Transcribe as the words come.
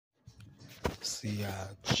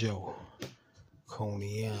C.I. Joe,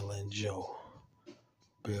 Coney Island Joe,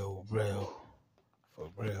 Bill Real, for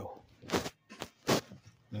real.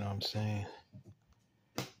 You know what I'm saying?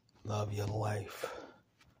 Love your life.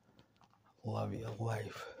 Love your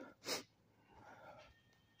life.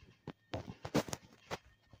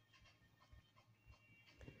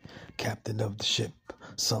 Captain of the ship,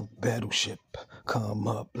 sunk battleship, come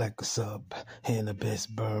up like a sub, and the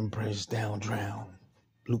best burn, bridge down, drown,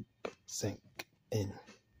 bloop, sink in.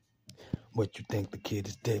 What you think the kid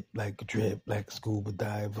is dipped like a drip, like a scuba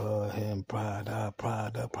diver, him Prada,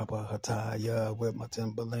 proper attire, with my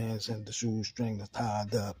Timberlands and the shoestring that's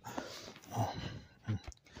tied up.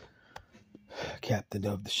 Captain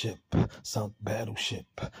of the ship, sunk battleship,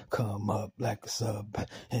 come up like a sub,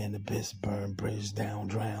 and the abyss burn, bridge down,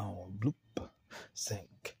 drown, bloop,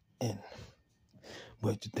 sink in.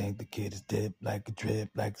 What you think the kid is dipped like a drip,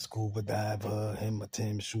 like a scuba diver, and my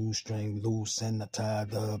Tim shoestring loose and I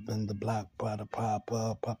tied up in the block,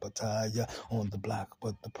 proper tire on the block,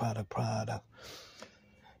 but the product.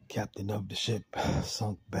 Captain of the ship,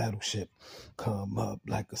 sunk battleship, come up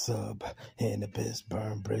like a sub, and the abyss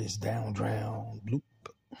burn, bridge down, drown, bloop,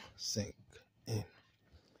 sink in.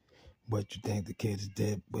 What you think the kid is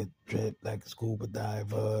dipped with drip like a scuba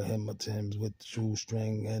diver, and my Timbs with the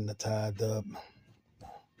shoestring and the tied up.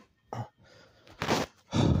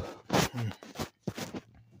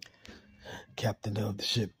 Captain of the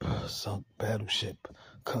ship, sunk battleship,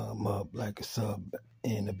 come up like a sub,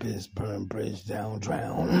 and the abyss burn, bridge down,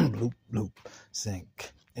 drown, bloop, bloop,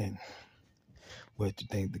 sink in. What you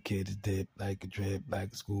think the kid is dipped like a drip,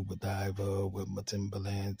 like a scuba diver, with my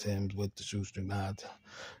Timberland Timbs with the shoestring knot.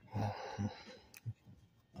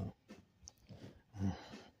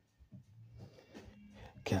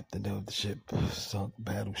 Captain of the ship, sunk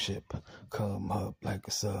battleship, come up like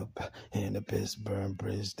a sub, and the abyss burn,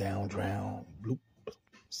 bridge down, drown, bloop,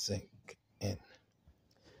 sink in.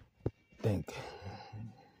 Think.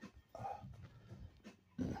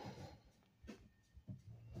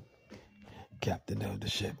 Captain of the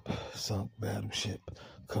ship, sunk battleship,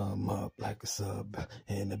 come up like a sub,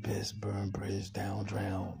 and the abyss burn, bridge down,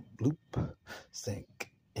 drown, bloop,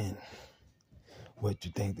 sink in. What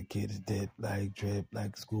you think the kid is dipped like drip,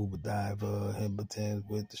 like a scuba diver, Himbertons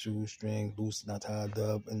with the shoestring loose, not tied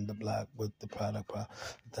up in the block with the product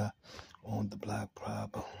on the block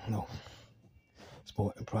proper. No.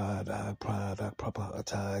 Sporting product, proper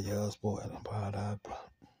attire, sporting product,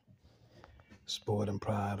 sporting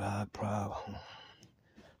product,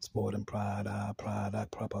 sporting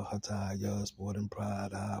product, proper attire, sporting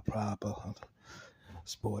product, proper,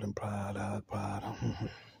 sporting product,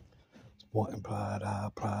 sporting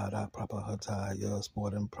product, proper attire,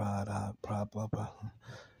 sporting product, proper,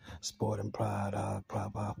 sporting product,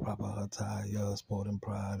 proper attire, sporting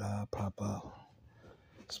product, proper,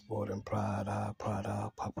 sporting product,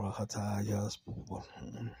 proper attire,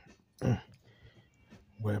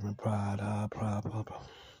 wearing product, proper,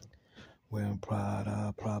 wearing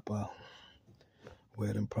product, proper,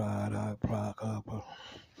 wearing product, proper.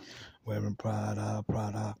 Wearing product,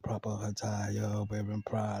 proper attire, wearing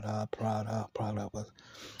product,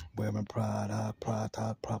 wearing product,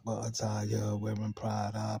 proper attire, wearing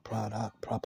product, proper